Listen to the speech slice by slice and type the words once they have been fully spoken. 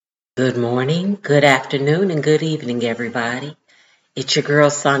Good morning, good afternoon, and good evening, everybody. It's your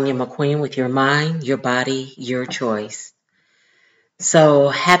girl, Sonia McQueen, with your mind, your body, your choice. So,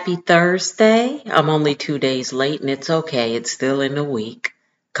 happy Thursday. I'm only 2 days late, and it's okay. It's still in the week.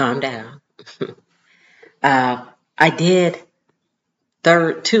 Calm down. uh, I did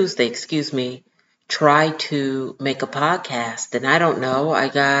Tuesday, try to make a podcast, and I don't know. I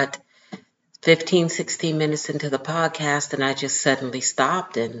got 15, 16 minutes into the podcast, and I just suddenly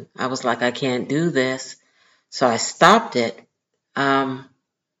stopped, and I was like, I can't do this. So I stopped it. Um,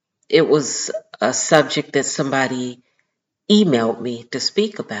 it was a subject that somebody emailed me to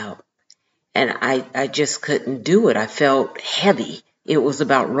speak about, and I just couldn't do it. I felt heavy. It was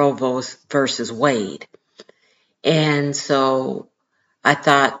about Roe versus Wade. And so I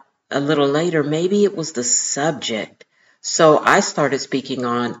thought a little later, maybe it was the subject. So I started speaking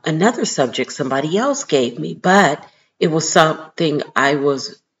on another subject somebody else gave me, but it was something I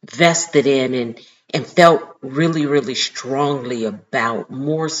was vested in and felt really, really strongly about,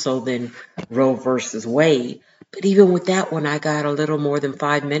 more so than Roe versus Wade. But even with that one, I got a little more than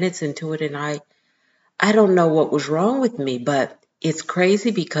 5 minutes into it, and I don't know what was wrong with me, but it's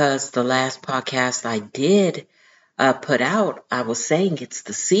crazy because the last podcast I did put out, I was saying it's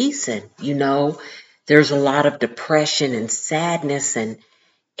the season. There's a lot of depression and sadness,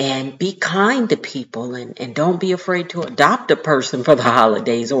 and be kind to people, and don't be afraid to adopt a person for the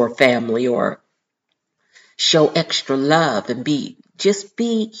holidays or family, or show extra love, and just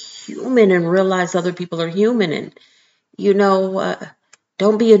be human and realize other people are human, and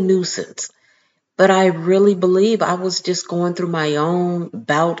don't be a nuisance. But I really believe I was just going through my own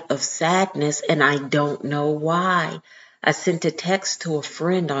bout of sadness, and I don't know why. I sent a text to a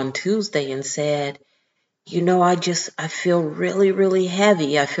friend on Tuesday and said, I feel really, really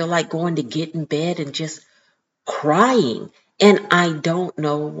heavy. I feel like going to get in bed and just crying, and I don't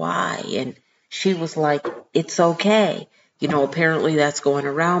know why. And she was like, it's okay. Apparently that's going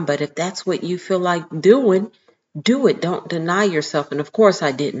around, but if that's what you feel like doing, do it. Don't deny yourself. And of course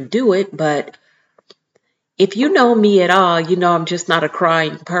I didn't do it, but if you know me at all, I'm just not a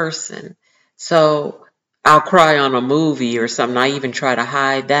crying person. So I'll cry on a movie or something. I even try to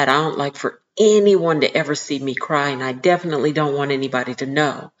hide that. I don't like for anyone to ever see me cry, and I definitely don't want anybody to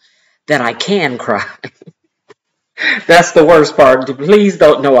know that I can cry. That's the worst part. Please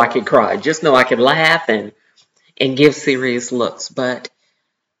don't know I can cry. Just know I can laugh and give serious looks. But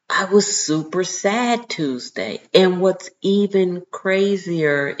I was super sad Tuesday. And what's even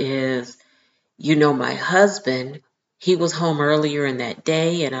crazier is, my husband, he was home earlier in that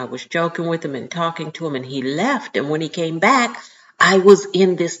day, and I was joking with him and talking to him, and he left. And when he came back, I was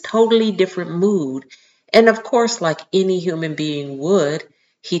in this totally different mood. And of course, like any human being would,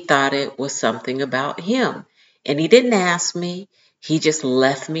 he thought it was something about him. And he didn't ask me. He just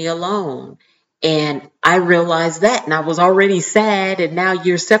left me alone. And I realized that, and I was already sad, and now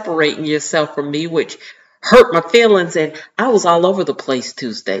you're separating yourself from me, which hurt my feelings, and I was all over the place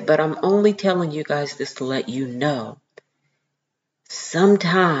Tuesday. But I'm only telling you guys this to let you know,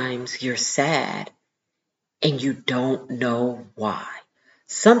 sometimes you're sad and you don't know why.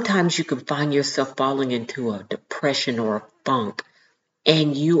 Sometimes you can find yourself falling into a depression or a funk,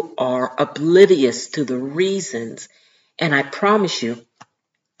 and you are oblivious to the reasons. And I promise you,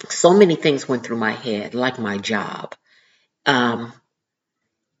 so many things went through my head, like my job. Um,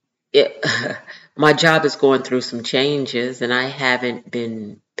 it, my job is going through some changes, and I haven't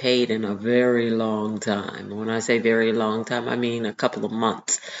been paid in a very long time. When I say very long time, I mean a couple of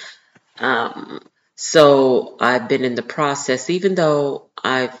months. So I've been in the process, even though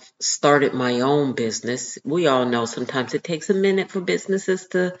I've started my own business. We all know sometimes it takes a minute for businesses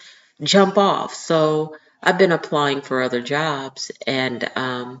to jump off. So I've been applying for other jobs, and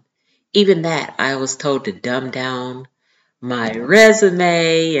even that, I was told to dumb down my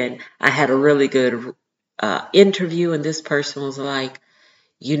resume, and I had a really good interview, and this person was like,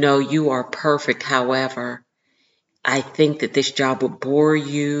 you are perfect. However, I think that this job would bore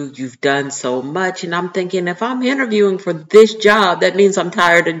you. You've done so much. And I'm thinking, if I'm interviewing for this job, that means I'm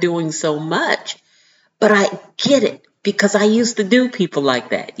tired of doing so much. But I get it, because I used to do people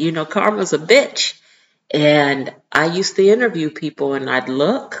like that. Karma's a bitch. And I used to interview people, and I'd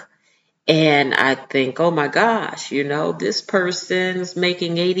look and I'd think, oh my gosh, this person's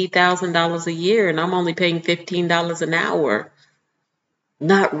making $80,000 a year and I'm only paying $15 an hour.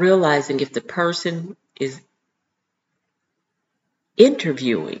 Not realizing if the person is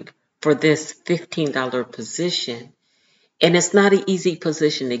interviewing for this $15 position, and it's not an easy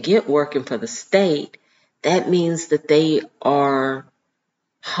position to get working for the state, that means that they are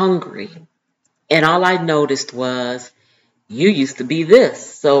hungry. And all I noticed was, you used to be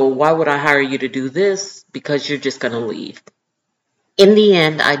this, so why would I hire you to do this? Because you're just going to leave. In the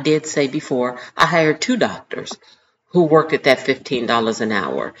end, I did say before, I hired 2 doctors who worked at that $15 an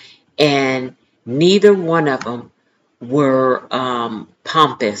hour. And neither one of them were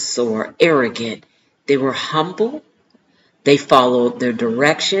pompous or arrogant. They were humble. They followed their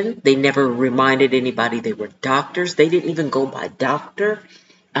direction. They never reminded anybody they were doctors. They didn't even go by doctor.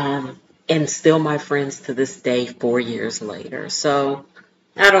 And still my friends to this day, 4 years later. So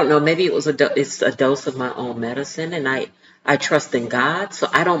I don't know. Maybe it's a dose of my own medicine, and I trust in God. So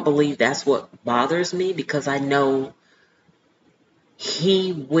I don't believe that's what bothers me, because I know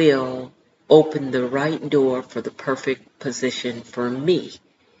He will open the right door for the perfect position for me.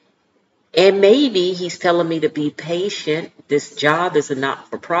 And maybe He's telling me to be patient. This job is a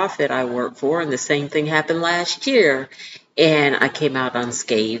not-for-profit I work for, and the same thing happened last year. And I came out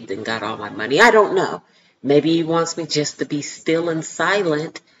unscathed and got all my money. I don't know. Maybe He wants me just to be still and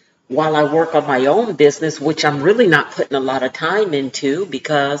silent while I work on my own business, which I'm really not putting a lot of time into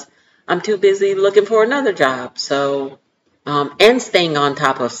because I'm too busy looking for another job. So, and staying on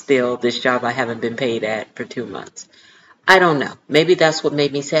top of still this job I haven't been paid at for 2 months. I don't know. Maybe that's what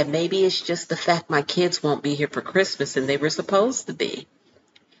made me sad. Maybe it's just the fact my kids won't be here for Christmas and they were supposed to be.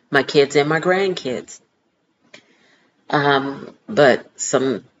 My kids and my grandkids. But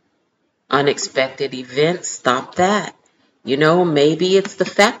some unexpected events stopped that. You know, maybe it's the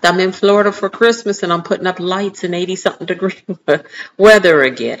fact I'm in Florida for Christmas and I'm putting up lights in 80-something degree weather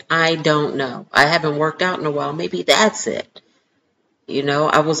again. I don't know. I haven't worked out in a while. Maybe that's it. You know,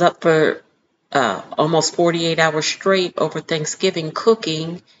 I was up for almost 48 hours straight over Thanksgiving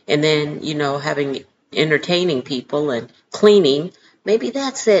cooking and then, having entertaining people and cleaning. Maybe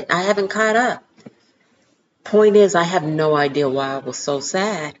that's it. I haven't caught up. Point is, I have no idea why I was so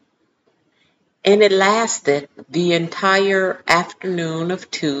sad. And it lasted the entire afternoon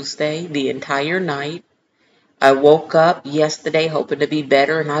of Tuesday, the entire night. I woke up yesterday hoping to be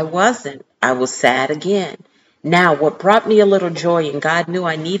better, and I wasn't. I was sad again. Now, what brought me a little joy, and God knew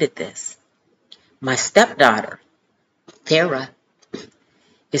I needed this, my stepdaughter, Farah,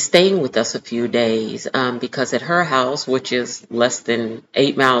 is staying with us a few days because at her house, which is less than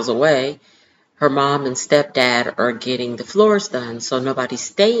 8 miles away, her mom and stepdad are getting the floors done, so nobody's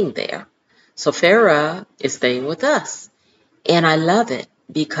staying there. So Farah is staying with us. And I love it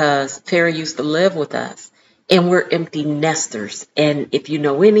because Farah used to live with us. And we're empty nesters. And if you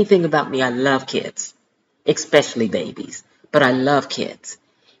know anything about me, I love kids, especially babies. But I love kids.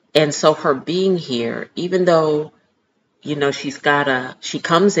 And so her being here, even though, she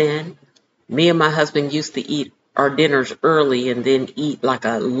comes in, me and my husband used to eat our dinners early and then eat like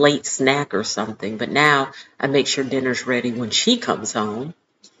a late snack or something. But now I make sure dinner's ready when she comes home.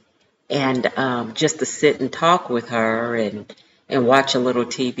 And just to sit and talk with her and watch a little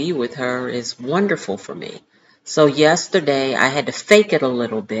TV with her is wonderful for me. So yesterday I had to fake it a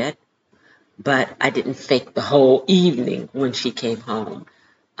little bit, but I didn't fake the whole evening when she came home.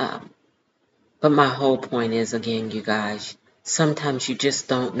 But my whole point is, again, you guys, sometimes you just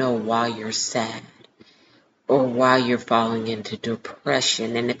don't know why you're sad or why you're falling into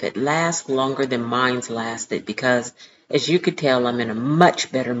depression. And if it lasts longer than mine's lasted, because as you could tell, I'm in a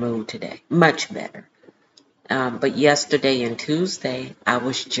much better mood today, much better. But yesterday and Tuesday, I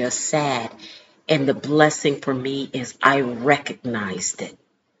was just sad. And the blessing for me is I recognized it.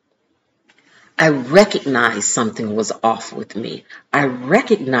 I recognized something was off with me. I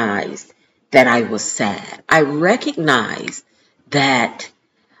recognized that I was sad. I recognized that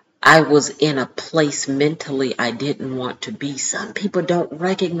I was in a place mentally I didn't want to be. Some people don't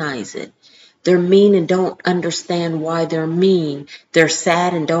recognize it. They're mean and don't understand why they're mean. They're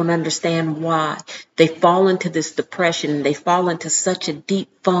sad and don't understand why. They fall into this depression and they fall into such a deep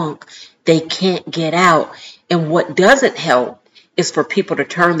funk they can't get out. And what doesn't help is for people to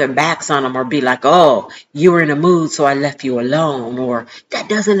turn their backs on them or be like, oh, you were in a mood, so I left you alone. Or that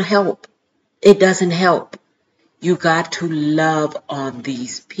doesn't help. It doesn't help. You got to love on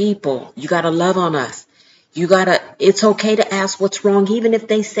these people. You got to love on us. It's okay to ask what's wrong, even if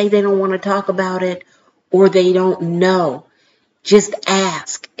they say they don't want to talk about it or they don't know. Just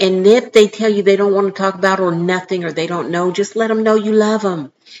ask. And if they tell you they don't want to talk about it or nothing or they don't know, just let them know you love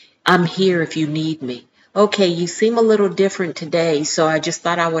them. I'm here if you need me. Okay, you seem a little different today, so I just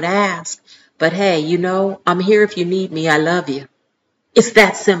thought I would ask. But hey, I'm here if you need me. I love you. It's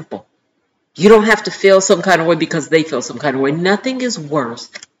that simple. You don't have to feel some kind of way because they feel some kind of way. Nothing is worse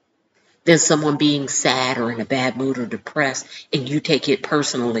than someone being sad or in a bad mood or depressed and you take it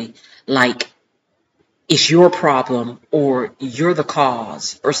personally like it's your problem or you're the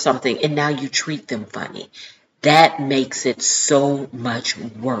cause or something and now you treat them funny. that makes it so much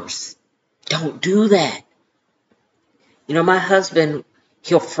worse. Don't do that. You know, my husband,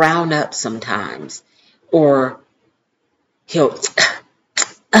 he'll frown up sometimes, or he'll,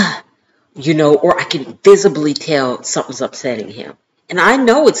 or I can visibly tell something's upsetting him. And I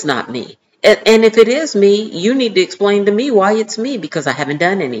know it's not me. And if it is me, you need to explain to me why it's me, because I haven't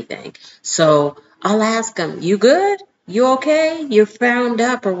done anything. So I'll ask him, you good? You okay? You're frowned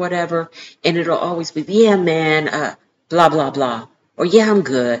up or whatever. And it'll always be, yeah, man, blah, blah, blah. Or yeah, I'm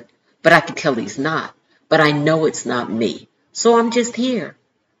good. But I can tell he's not. But I know it's not me. So I'm just here.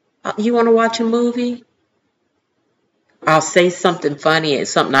 You want to watch a movie? I'll say something funny,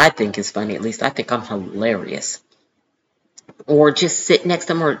 something I think is funny. At least I think I'm hilarious. Or just sit next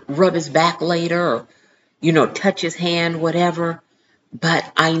to him, or rub his back later, or, touch his hand, whatever.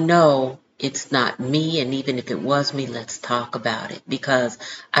 But I know it's not me, and even if it was me, let's talk about it, because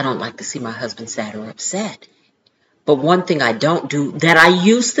I don't like to see my husband sad or upset. But one thing I don't do, that I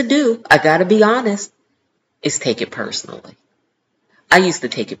used to do, I gotta be honest, is take it personally. I used to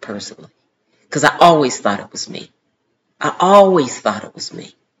take it personally, because I always thought it was me. I always thought it was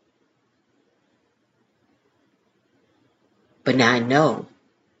me. But now I know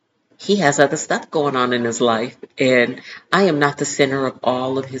he has other stuff going on in his life, and I am not the center of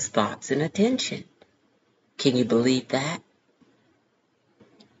all of his thoughts and attention. Can you believe that?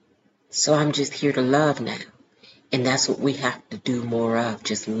 So I'm just here to love now. And that's what we have to do more of,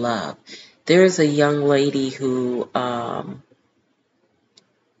 just love. There's a young lady who, I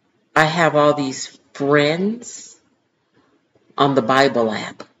have all these friends on the Bible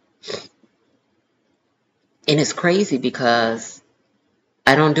app. And it's crazy because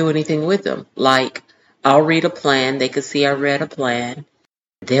I don't do anything with them. Like, I'll read a plan. They could see I read a plan.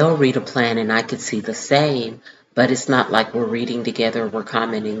 They'll read a plan and I could see the same. But it's not like we're reading together or we're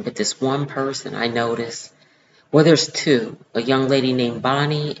commenting. But this one person I noticed, well, there's two. A young lady named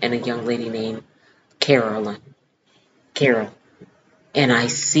Bonnie and a young lady named Carol. And I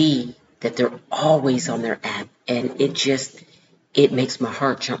see that they're always on their app. And it makes my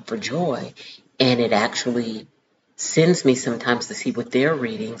heart jump for joy. And it actually sends me sometimes to see what they're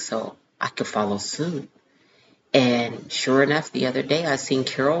reading so I could follow suit. And sure enough, the other day I seen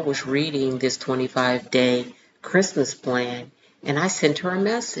Carol was reading this 25-day Christmas plan. And I sent her a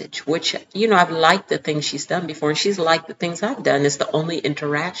message, which, I've liked the things she's done before. And she's liked the things I've done. It's the only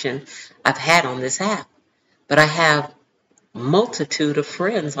interaction I've had on this app. But I have multitude of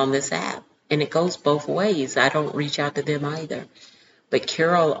friends on this app. And it goes both ways. I don't reach out to them either. But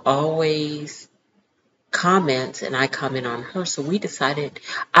Carol always comments and I comment on her. So we decided,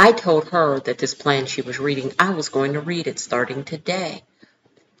 I told her that this plan she was reading, I was going to read it starting today.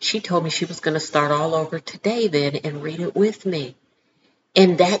 She told me she was going to start all over today then and read it with me.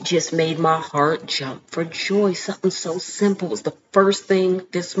 And that just made my heart jump for joy. Something so simple. It was the first thing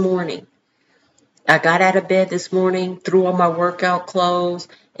this morning. I got out of bed this morning, threw on my workout clothes,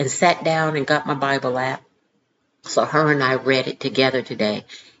 and sat down and got my Bible app. So her and I read it together today.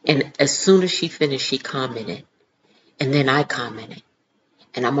 And as soon as she finished, she commented. And then I commented.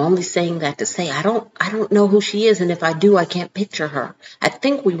 And I'm only saying that to say I don't know who she is. And if I do, I can't picture her. I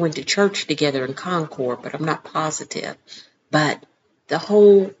think we went to church together in Concord, but I'm not positive. But the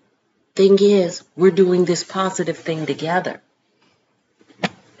whole thing is, we're doing this positive thing together.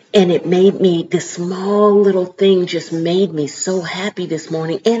 And it made me, this small little thing just made me so happy this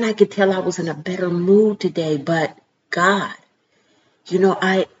morning. And I could tell I was in a better mood today. But God,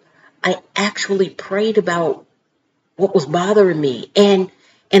 I actually prayed about what was bothering me. And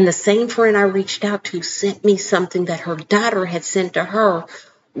the same friend I reached out to sent me something that her daughter had sent to her,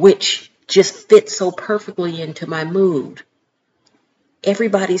 which just fit so perfectly into my mood.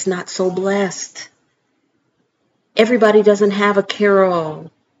 Everybody's not so blessed. Everybody doesn't have a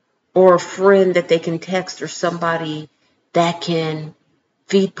Carol or a friend that they can text, or somebody that can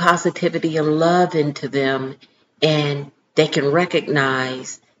feed positivity and love into them, and they can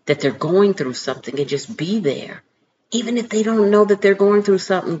recognize that they're going through something and just be there. Even if they don't know that they're going through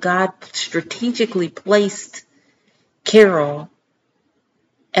something, God strategically placed Carol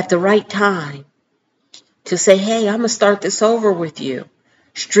at the right time to say, hey, I'm going to start this over with you.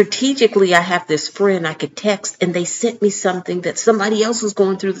 Strategically, I have this friend I could text, and they sent me something that somebody else was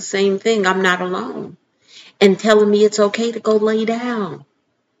going through the same thing. I'm not alone. And telling me it's okay to go lay down.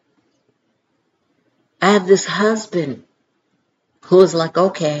 I have this husband who is like,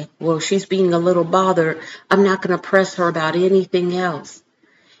 okay, well, she's being a little bothered. I'm not going to press her about anything else.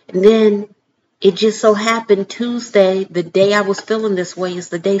 And then it just so happened Tuesday, the day I was feeling this way, is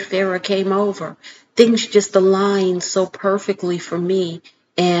the day Farrah came over. Things just aligned so perfectly for me.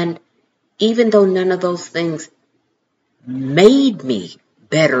 And even though none of those things made me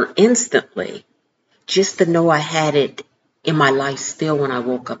better instantly, just to know I had it in my life still when I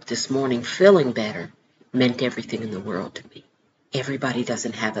woke up this morning feeling better meant everything in the world to me. Everybody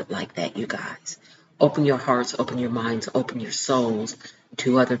doesn't have it like that, you guys. Open your hearts, open your minds, open your souls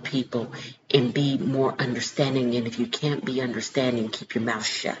to other people and be more understanding. And if you can't be understanding, keep your mouth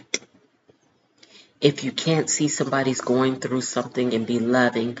shut. If you can't see somebody's going through something and be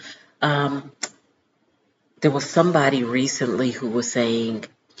loving, there was somebody recently who was saying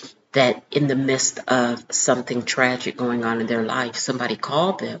that in the midst of something tragic going on in their life, somebody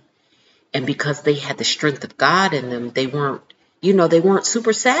called them. And because they had the strength of God in them, they weren't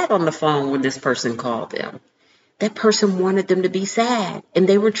super sad on the phone when this person called them. That person wanted them to be sad. And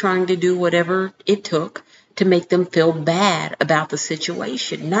they were trying to do whatever it took to make them feel bad about the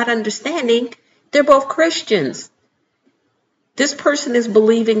situation, not understanding they're both Christians. This person is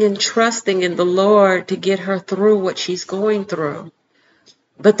believing and trusting in the Lord to get her through what she's going through.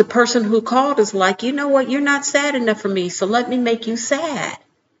 But the person who called is like, you know what, you're not sad enough for me, so let me make you sad.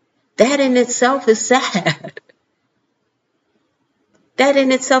 That in itself is sad. That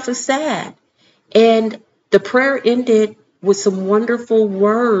in itself is sad. And the prayer ended with some wonderful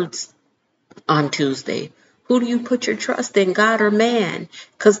words on Tuesday. Who do you put your trust in, God or man?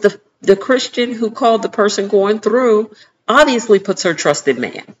 Because the Christian who called the person going through obviously puts her trust in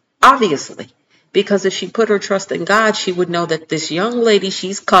man. Obviously. Because if she put her trust in God, she would know that this young lady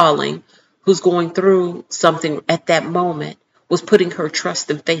she's calling, who's going through something at that moment, was putting her trust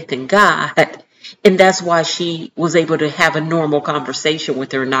and faith in God. And that's why she was able to have a normal conversation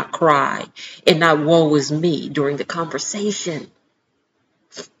with her, not cry, and not woe is me during the conversation.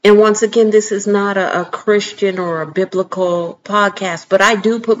 And once again, this is not a Christian or a biblical podcast, but I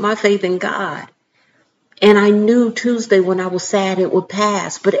do put my faith in God. And I knew Tuesday when I was sad it would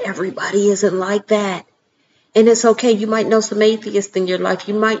pass, but everybody isn't like that. And it's okay. You might know some atheists in your life.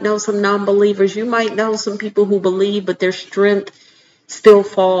 You might know some non-believers. You might know some people who believe, but their strength still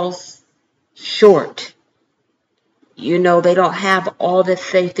falls short. They don't have all the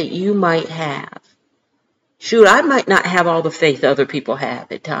faith that you might have. Shoot, I might not have all the faith other people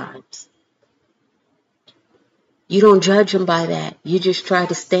have at times. You don't judge them by that. You just try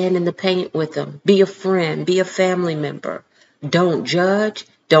to stand in the paint with them. Be a friend. Be a family member. Don't judge.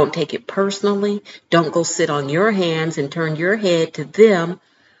 Don't take it personally. Don't go sit on your hands and turn your head to them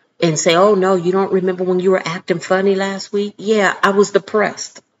and say, oh, no, you don't remember when you were acting funny last week? Yeah, I was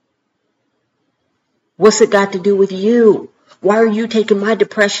depressed. What's it got to do with you? Why are you taking my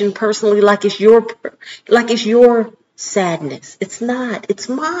depression personally like it's your sadness? It's not. It's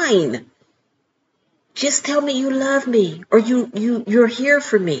mine. Just tell me you love me or you're here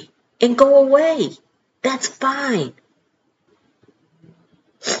for me and go away. That's fine.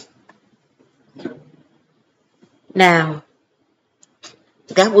 Now,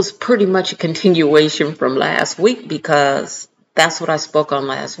 that was pretty much a continuation from last week because that's what I spoke on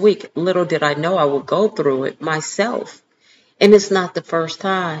last week. Little did I know I would go through it myself. And it's not the first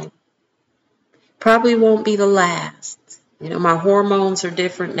time. Probably won't be the last. My hormones are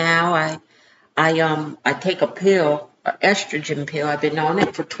different now. I take a pill, an estrogen pill. I've been on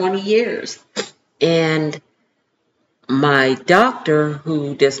it for 20 years. And my doctor,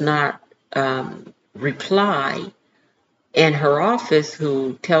 who does not reply, and her office,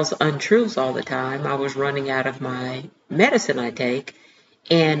 who tells untruths all the time, I was running out of my medicine I take.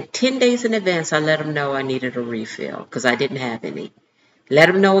 And 10 days in advance, I let them know I needed a refill because I didn't have any. Let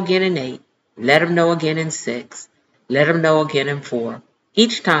them know again in 8. Let them know again in 6. Let them know again in 4.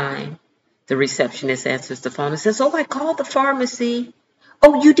 Each time, the receptionist answers the phone and says, oh, I called the pharmacy.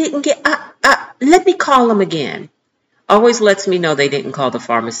 Oh, you didn't get, let me call them again. Always lets me know they didn't call the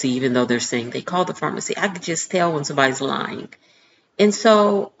pharmacy, even though they're saying they called the pharmacy. I could just tell when somebody's lying. And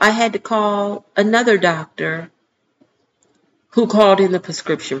so I had to call another doctor who called in the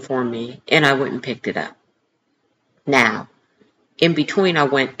prescription for me, and I went and picked it up. Now, in between, I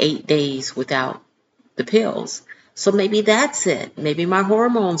went 8 days without the pills. So maybe that's it. Maybe my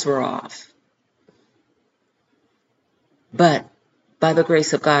hormones were off. But by the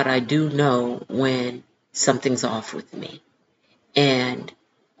grace of God, I do know when something's off with me. And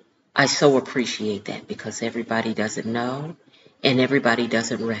I so appreciate that because everybody doesn't know and everybody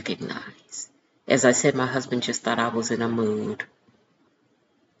doesn't recognize. As I said, my husband just thought I was in a mood.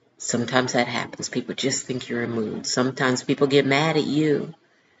 Sometimes that happens. People just think you're in a mood. Sometimes people get mad at you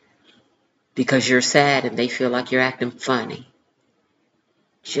because you're sad and they feel like you're acting funny.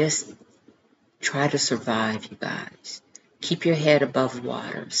 Just try to survive, you guys. Keep your head above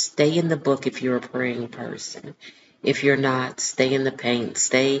water. Stay in the book if you're a praying person. If you're not, stay in the paint.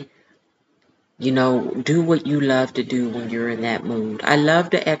 Stay Do what you love to do when you're in that mood. I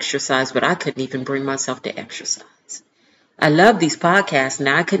love to exercise, but I couldn't even bring myself to exercise. I love these podcasts.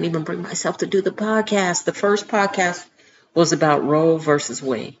 Now I couldn't even bring myself to do the podcast. The first podcast was about Roe versus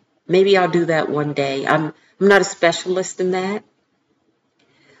Wade. Maybe I'll do that one day. I'm not a specialist in that.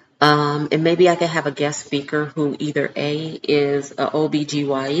 And maybe I could have a guest speaker who either A is a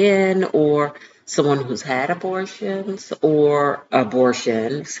OBGYN or someone who's had abortions or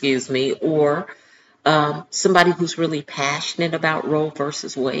somebody who's really passionate about Roe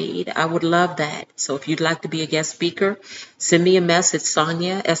versus Wade. I would love that. So if you'd like to be a guest speaker, send me a message,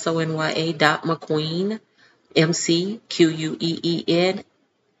 Sonya, SONYA.McQueen, MCQUEEN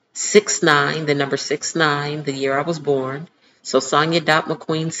 69, the number 69, the year I was born. So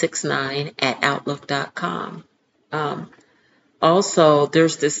Sonya.McQueen69 at Outlook.com. Also,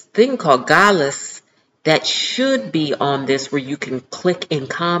 there's this thing called Gallus that should be on this where you can click and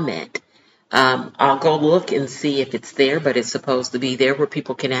comment. I'll go look and see if it's there, but it's supposed to be there where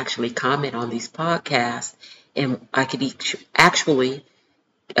people can actually comment on these podcasts, and I could actually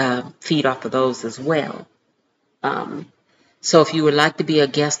feed off of those as well. So if you would like to be a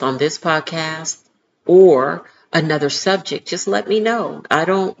guest on this podcast or another subject, just let me know.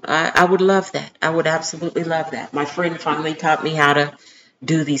 I would love that. I would absolutely love that. My friend finally taught me how to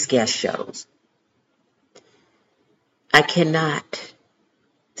do these guest shows. I cannot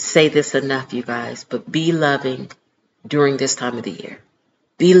say this enough, you guys, but be loving during this time of the year.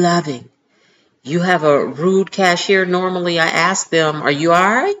 Be loving. You have a rude cashier. Normally I ask them, are you all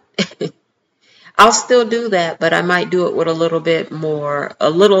right? I'll still do that, but I might do it with a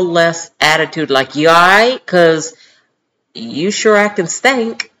little less attitude, like, you all right? Because you sure acting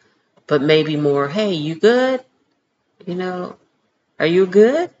stink, but maybe more, hey, you good? Are you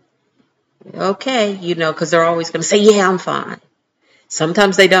good? Okay, because they're always going to say, yeah, I'm fine.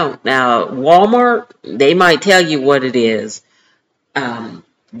 Sometimes they don't. Now, Walmart, they might tell you what it is,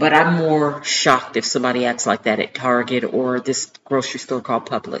 but I'm more shocked if somebody acts like that at Target or this grocery store called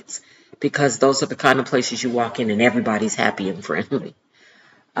Publix, because those are the kind of places you walk in and everybody's happy and friendly.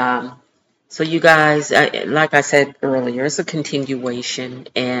 So you guys, like I said earlier, it's a continuation,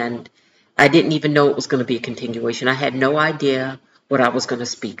 and I didn't even know it was going to be a continuation. I had no idea what I was going to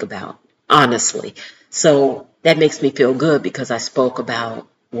speak about, honestly. So that makes me feel good because I spoke about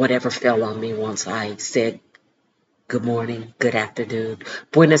whatever fell on me once I said good morning, good afternoon,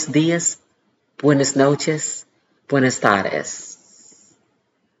 buenos dias, buenas noches, buenas tardes.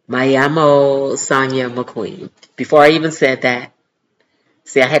 Me llamo Sonya McQueen. Before I even said that,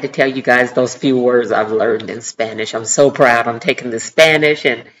 see, I had to tell you guys those few words I've learned in Spanish. I'm so proud. I'm taking the Spanish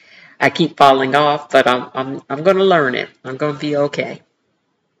and I keep falling off, but I'm going to learn it. I'm going to be okay.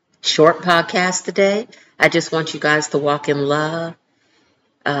 Short podcast today. I just want you guys to walk in love.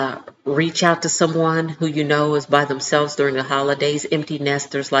 Reach out to someone who you know is by themselves during the holidays. Empty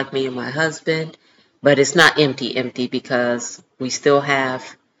nesters like me and my husband. But it's not empty because we still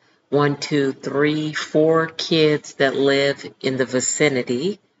have 4 kids that live in the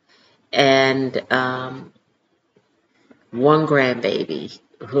vicinity, and one grandbaby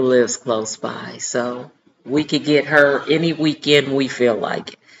who lives close by. So we could get her any weekend we feel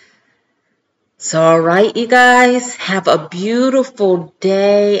like it. So, all right, you guys, have a beautiful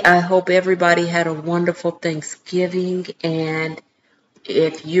day. I hope everybody had a wonderful Thanksgiving, and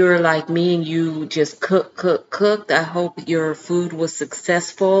if you're like me and you just cooked, I hope your food was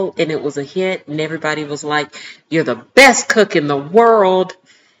successful and it was a hit and everybody was like, you're the best cook in the world.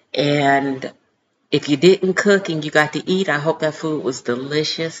 And if you didn't cook and you got to eat, I hope that food was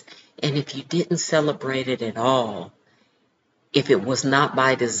delicious. And if you didn't celebrate it at all, if it was not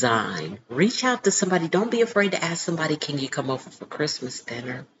by design, reach out to somebody. Don't be afraid to ask somebody, can you come over for Christmas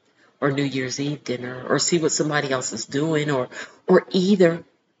dinner? Or New Year's Eve dinner, or see what somebody else is doing, or either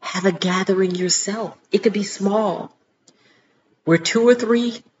have a gathering yourself. It could be small, where 2 or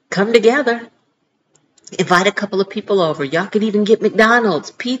 3 come together. Invite a couple of people over. Y'all could even get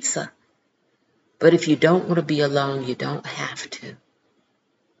McDonald's, pizza. But if you don't want to be alone, you don't have to.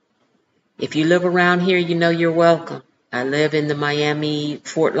 If you live around here, you know you're welcome. I live in the Miami,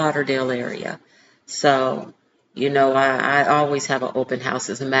 Fort Lauderdale area. So I always have an open house.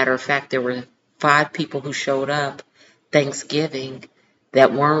 As a matter of fact, there were 5 people who showed up Thanksgiving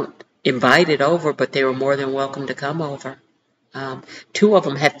that weren't invited over, but they were more than welcome to come over. 2 of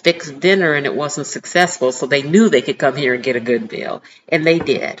them had fixed dinner and it wasn't successful, so they knew they could come here and get a good meal. And they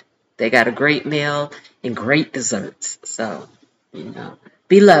did. They got a great meal and great desserts. So,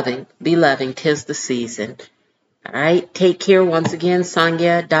 be loving, 'tis the season. All right, take care once again.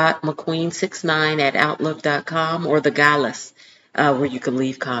 Sonya.McQueen69 at Outlook.com or the Gallus, where you can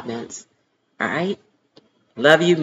leave comments. All right? Love you.